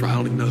 Yeah, that's right. I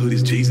don't even know who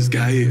this Jesus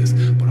guy is,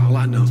 but all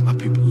I know is my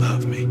people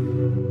love me.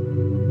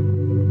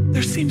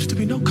 There seems to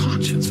be no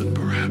conscience in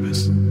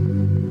Barabbas.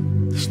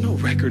 There's no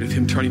record of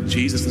him turning to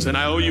Jesus and saying,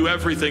 I owe you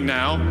everything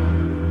now,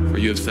 for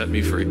you have set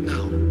me free.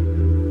 No,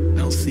 I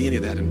don't see any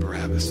of that in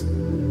Barabbas.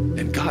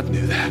 And God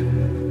knew that.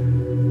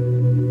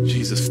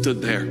 Jesus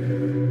stood there,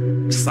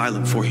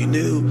 silent, for he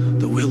knew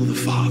the will of the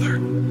Father.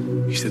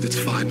 He said, it's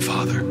fine,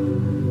 Father.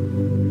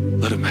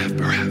 Let him have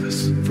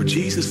Barabbas. For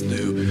Jesus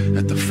knew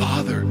that the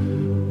Father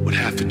would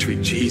have to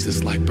treat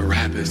Jesus like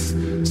Barabbas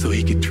so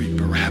he could treat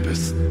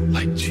Barabbas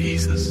like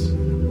Jesus.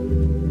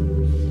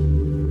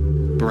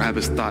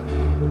 Barabbas thought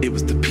it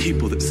was the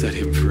people that set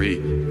him free.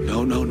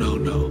 No, no, no,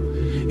 no.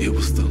 It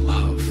was the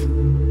love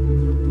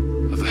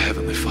of the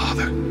Heavenly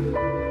Father.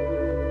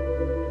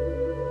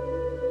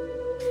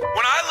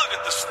 When I look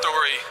at the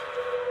story,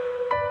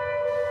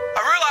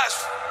 I realize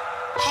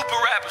who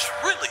Barabbas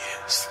really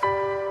is.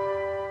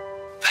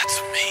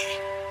 That's me.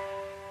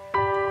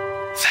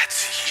 That's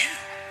you.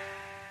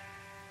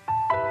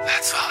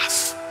 That's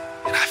us.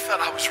 And I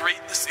felt, I was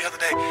reading this the other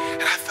day,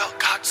 and I felt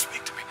God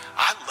speak to me.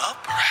 I love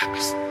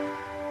Barabbas.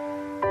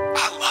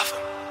 I love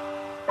him.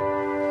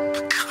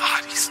 But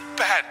God, he's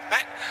bad,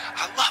 man.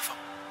 I love him.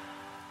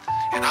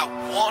 And I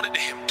wanted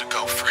him to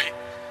go free.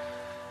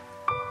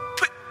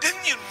 But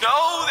didn't you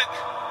know that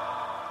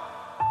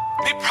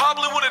he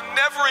probably would have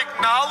never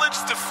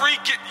acknowledged the free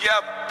gift?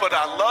 Yeah, but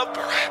I love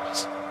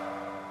Barabbas.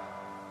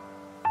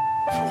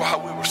 For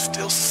while we were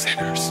still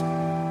sinners,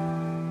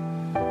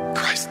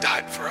 Christ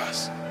died for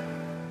us.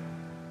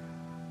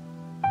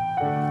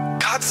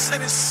 God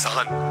sent his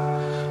son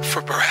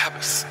for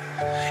Barabbas,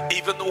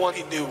 even the one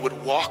he knew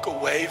would walk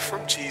away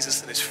from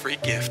Jesus and his free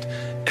gift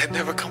and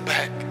never come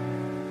back.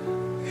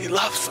 He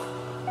loves him.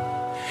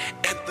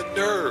 And the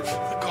nerve,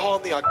 the gall,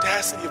 and the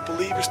audacity of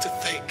believers to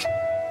think,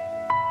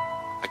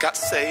 I got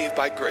saved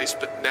by grace,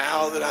 but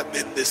now that I'm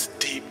in this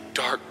deep,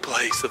 dark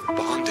place of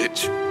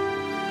bondage,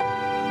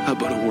 I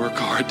better work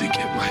hard to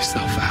get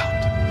myself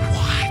out.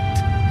 What?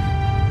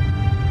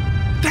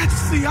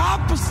 That's the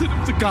opposite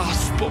of the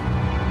gospel.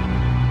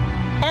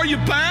 Are you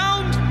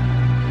bound?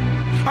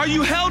 Are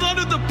you held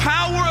under the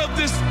power of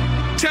this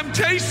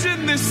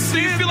temptation, this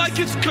sin? You feel like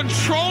it's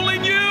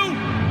controlling you?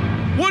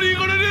 What are you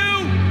gonna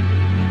do?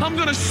 I'm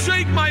gonna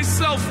shake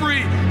myself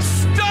free.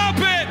 Stop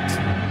it!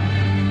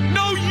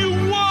 No, you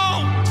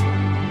won't!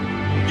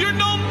 You're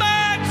no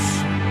match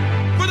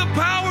for the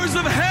powers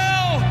of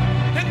hell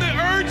and the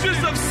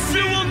urges of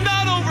sin. You will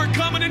not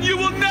overcome it, and you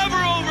will never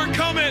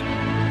overcome it.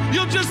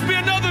 You'll just be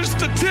another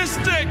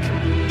statistic.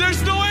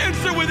 There's no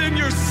answer within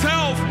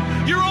yourself.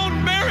 Your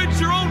own marriage,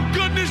 your own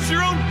goodness,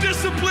 your own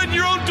discipline,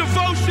 your own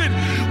devotion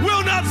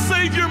will not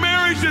save your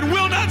marriage and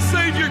will not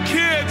save your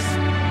kids.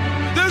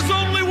 There's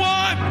only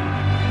one.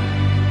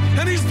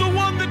 And he's the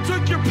one that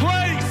took your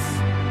place.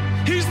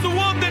 He's the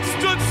one that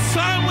stood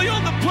silently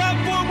on the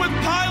platform with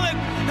Pilate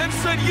and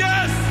said,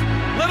 yes,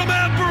 let him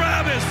have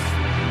Barabbas.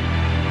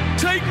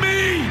 Take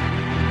me.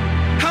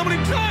 How many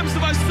times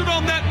have I stood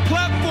on that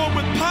platform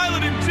with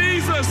Pilate and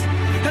Jesus,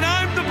 and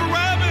I'm the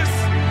Barabbas,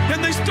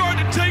 and they start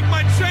to take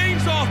my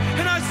chains off,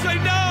 and I say,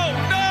 no,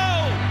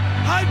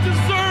 I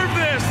deserve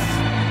this.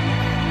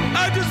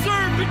 I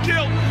deserve the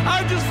guilt.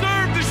 I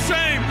deserve the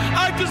shame.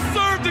 I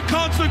deserve the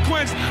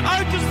consequence.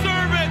 I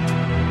deserve it.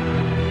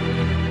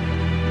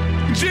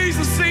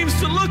 Jesus seems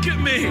to look at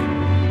me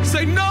and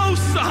say, no,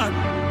 son,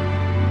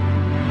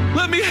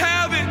 let me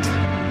have it.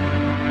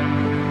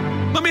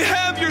 Let me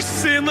have your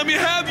sin. Let me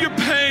have your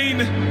pain.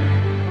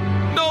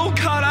 No,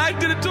 God, I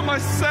did it to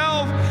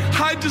myself.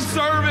 I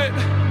deserve it.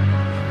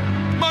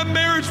 My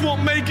marriage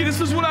won't make it. This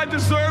is what I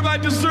deserve. I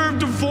deserve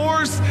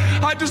divorce.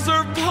 I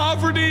deserve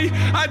poverty.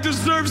 I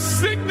deserve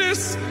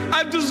sickness.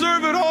 I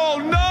deserve it all.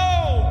 No!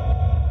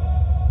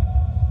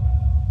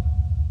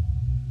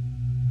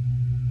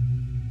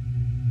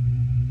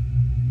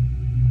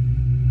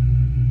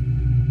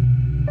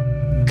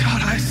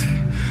 God,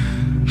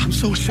 I'm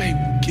so ashamed.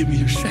 Give me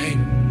your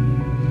shame.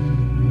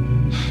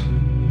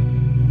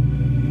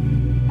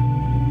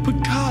 But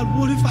God,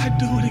 what if I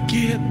do it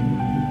again?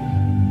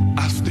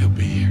 I'll still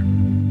be here.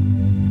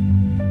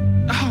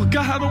 Oh,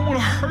 God, I don't want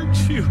to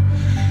hurt you.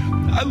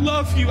 I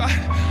love you.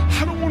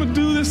 I don't want to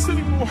do this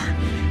anymore.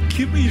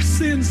 Give me your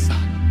sins, son.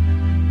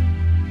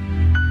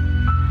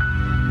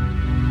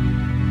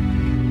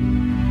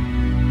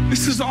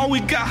 This is all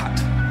we got.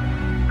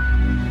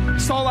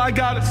 It's all I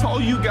got. It's all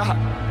you got.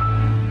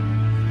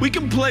 We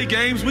can play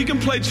games. We can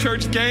play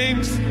church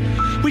games.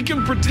 We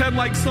can pretend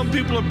like some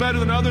people are better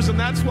than others and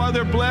that's why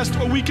they're blessed,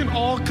 or we can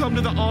all come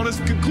to the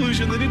honest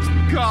conclusion that it's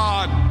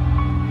God.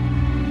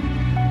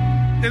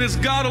 And it's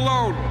God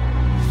alone.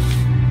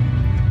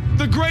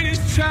 The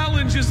greatest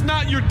challenge is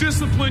not your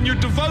discipline, your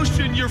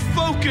devotion, your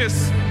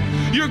focus.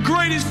 Your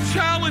greatest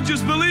challenge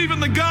is believe in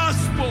the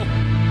gospel.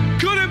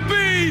 Could it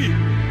be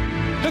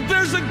That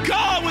there's a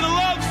God with a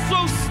love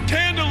so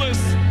scandalous,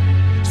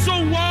 so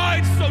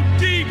wide, so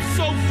deep,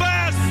 so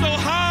vast, so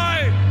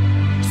high,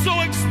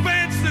 so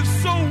expansive,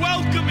 so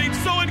welcoming,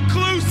 so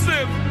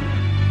inclusive.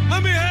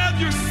 Let me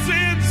have your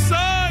sin,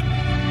 son.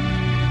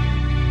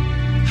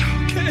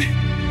 Okay.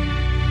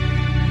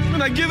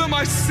 When I give him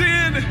my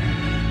sin,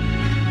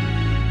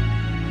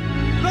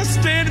 and I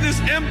stand in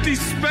this empty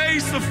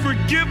space of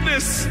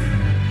forgiveness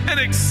and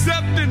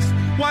acceptance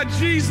while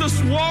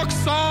Jesus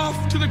walks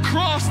off to the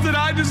cross that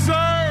I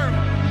deserve.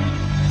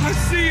 I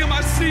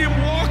see him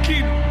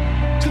walking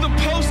to the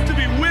post to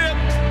be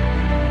whipped.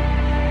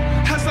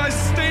 As I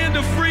stand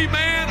a free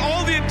man,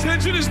 all the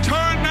attention is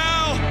turned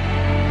now.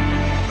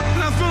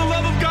 And I feel the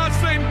love of God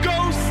saying,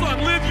 go,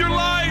 son, live your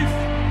life.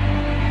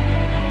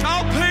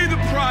 I'll pay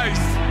the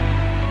price.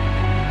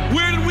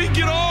 Where did we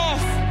get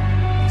off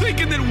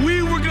thinking that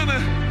we were going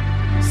to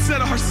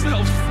set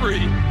ourselves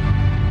free?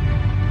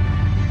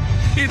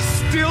 It's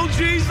still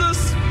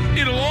Jesus.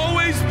 It'll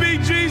always be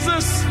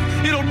Jesus.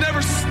 It'll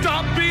never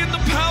stop being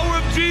the power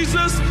of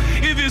Jesus.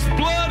 If his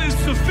blood is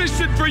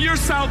sufficient for your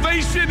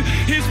salvation,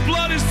 his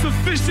blood is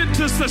sufficient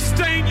to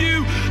sustain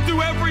you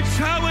through every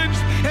challenge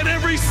and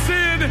every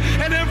sin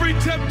and every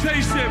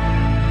temptation.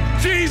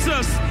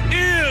 Jesus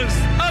is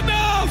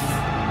enough.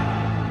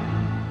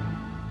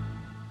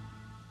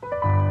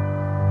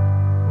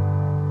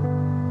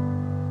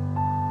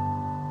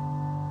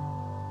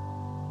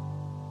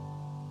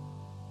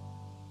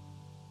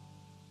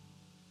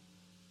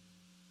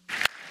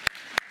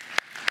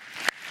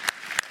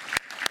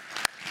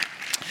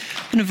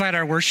 I'm going to invite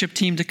our worship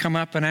team to come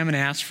up, and I'm going to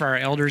ask for our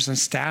elders and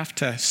staff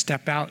to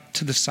step out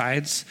to the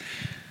sides.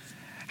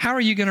 How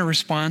are you going to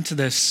respond to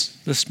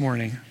this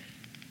morning?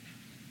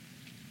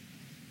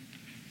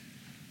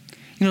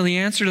 You know, the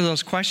answer to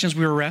those questions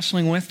we were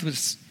wrestling with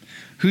was,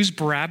 who's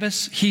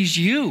Barabbas? He's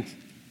you,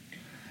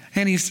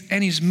 and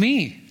he's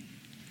me.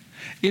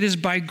 It is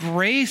by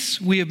grace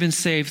we have been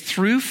saved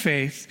through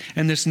faith,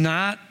 and this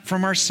not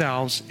from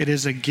ourselves. It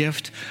is a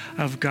gift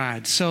of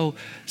God. So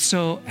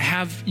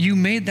have you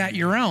made that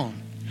your own?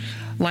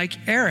 Like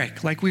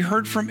Eric, like we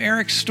heard from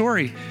Eric's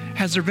story,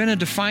 has there been a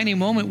defining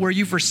moment where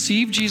you've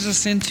received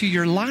Jesus into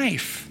your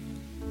life?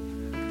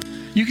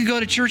 You can go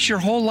to church your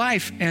whole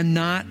life and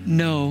not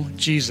know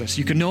Jesus.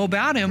 You can know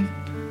about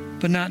him,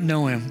 but not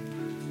know him.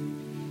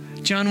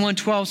 John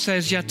 1:12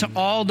 says, yet to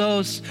all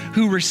those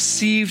who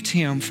received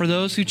him, for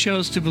those who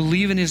chose to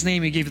believe in his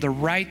name, he gave the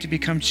right to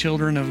become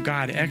children of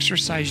God.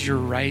 Exercise your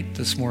right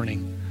this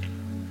morning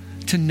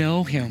to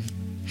know him.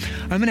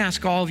 I'm going to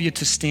ask all of you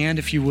to stand,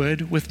 if you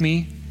would, with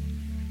me.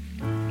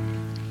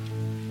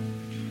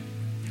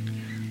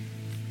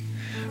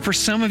 For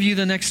some of you,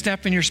 the next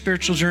step in your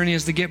spiritual journey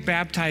is to get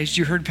baptized.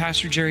 You heard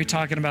Pastor Jerry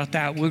talking about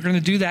that. We're going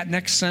to do that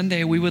next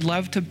Sunday. We would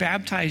love to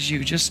baptize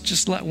you.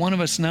 Just let one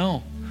of us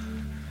know.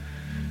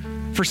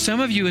 For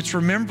some of you, it's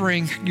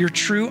remembering your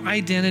true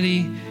identity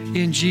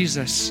in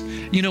Jesus.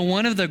 You know,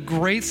 one of the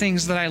great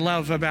things that I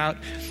love about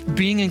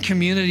being in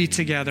community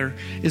together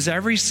is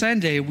every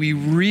Sunday we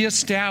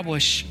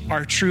reestablish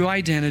our true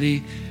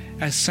identity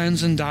as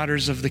sons and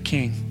daughters of the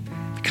King.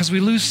 Because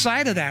we lose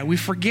sight of that. We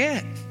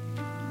forget.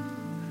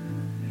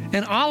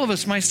 And all of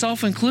us,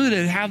 myself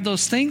included, have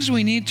those things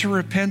we need to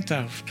repent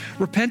of.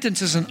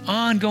 Repentance is an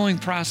ongoing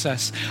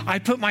process. I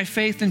put my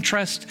faith and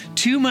trust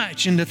too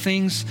much into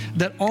things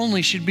that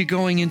only should be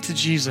going into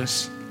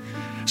Jesus.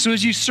 So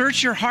as you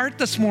search your heart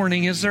this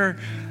morning, is there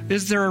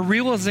a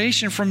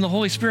realization from the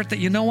Holy Spirit that,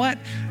 you know what?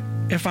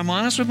 If I'm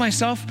honest with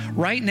myself,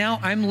 right now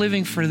I'm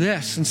living for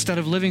this instead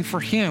of living for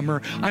him,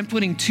 or I'm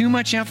putting too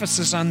much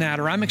emphasis on that,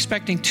 or I'm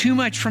expecting too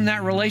much from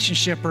that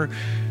relationship, or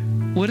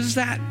what does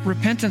that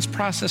repentance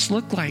process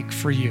look like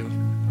for you?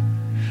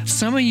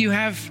 Some of you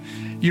have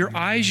your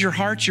eyes, your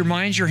hearts, your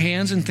minds, your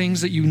hands, and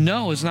things that you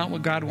know is not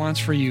what God wants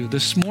for you.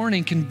 This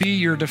morning can be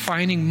your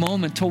defining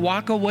moment to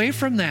walk away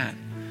from that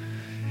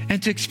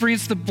and to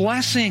experience the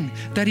blessing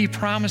that he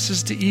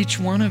promises to each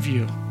one of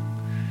you.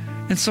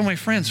 And so, my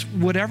friends,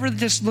 whatever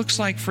this looks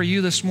like for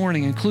you this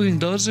morning, including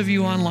those of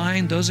you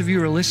online, those of you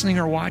who are listening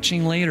or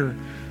watching later,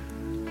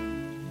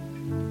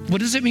 what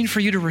does it mean for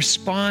you to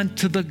respond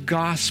to the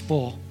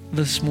gospel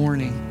this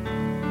morning?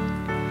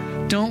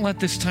 Don't let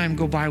this time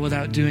go by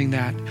without doing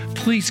that.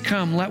 Please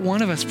come. Let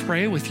one of us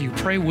pray with you.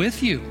 Pray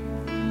with you.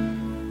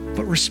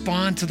 But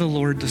respond to the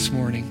Lord this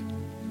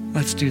morning.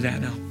 Let's do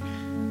that now.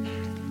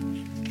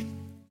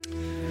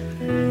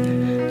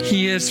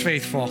 He is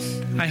faithful.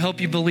 I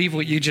hope you believe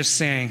what you just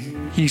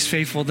sang. He's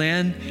faithful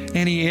then,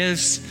 and he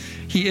is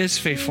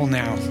faithful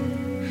now.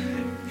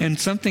 And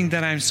something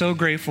that I'm so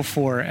grateful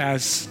for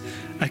as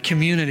a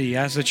community,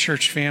 as a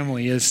church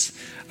family, is,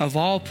 of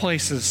all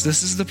places,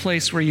 this is the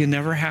place where you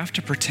never have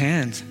to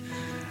pretend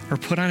or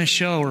put on a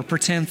show or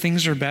pretend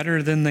things are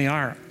better than they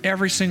are.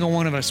 Every single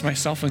one of us,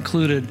 myself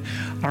included,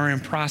 are in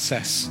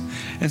process.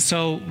 And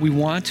so we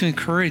want to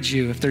encourage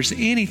you, if there's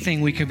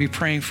anything we could be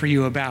praying for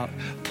you about,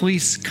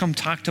 please come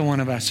talk to one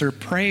of us or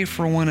pray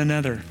for one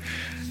another.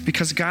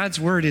 because God's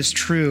word is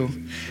true.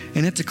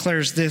 And it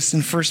declares this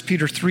in 1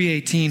 Peter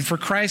 3:18, "For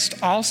Christ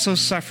also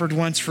suffered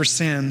once for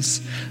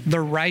sins, the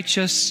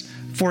righteous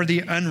for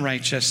the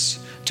unrighteous,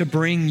 to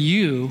bring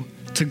you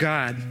to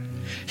God.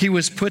 He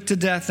was put to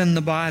death in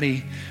the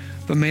body,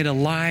 but made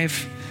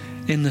alive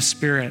in the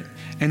spirit."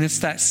 And it's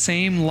that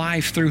same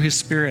life through his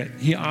spirit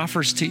he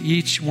offers to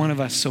each one of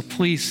us. So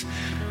please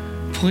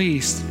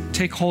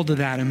take hold of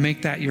that and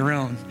make that your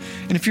own.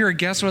 And if you're a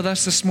guest with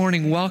us this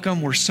morning,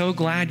 welcome. We're so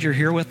glad you're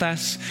here with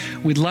us.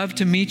 We'd love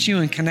to meet you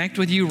and connect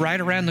with you.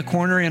 Right around the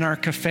corner in our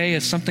cafe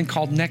is something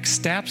called Next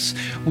Steps.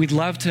 We'd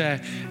love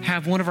to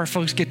have one of our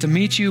folks get to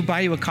meet you, buy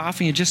you a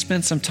coffee, and just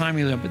spend some time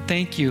with you. But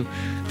thank you.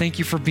 Thank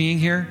you for being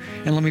here.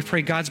 And let me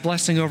pray God's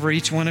blessing over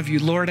each one of you.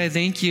 Lord, I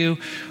thank you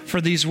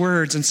for these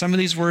words. And some of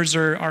these words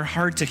are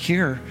hard to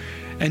hear.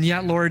 And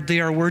yet, Lord,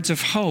 they are words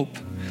of hope.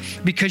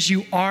 Because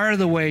you are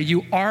the way,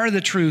 you are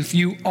the truth,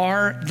 you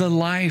are the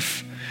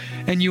life,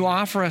 and you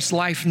offer us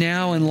life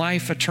now and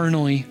life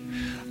eternally.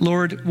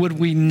 Lord, would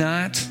we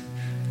not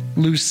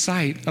lose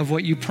sight of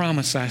what you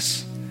promise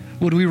us?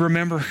 Would we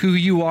remember who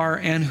you are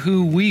and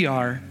who we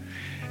are?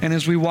 And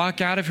as we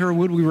walk out of here,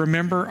 would we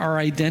remember our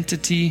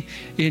identity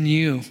in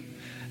you?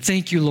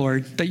 Thank you,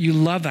 Lord, that you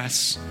love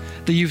us,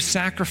 that you've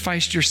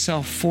sacrificed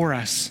yourself for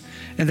us,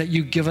 and that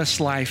you give us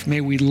life.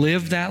 May we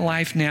live that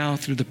life now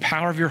through the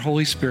power of your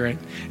Holy Spirit.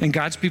 And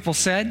God's people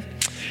said,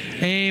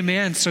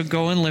 amen. So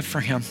go and live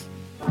for him.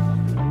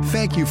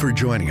 Thank you for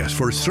joining us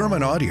for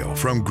sermon audio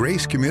from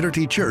Grace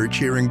Community Church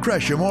here in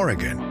Gresham,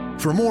 Oregon.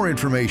 For more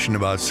information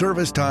about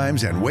service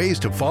times and ways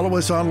to follow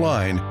us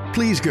online,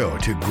 please go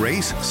to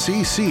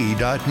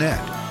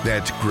gracecc.net.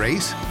 That's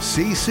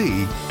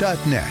gracecc.net.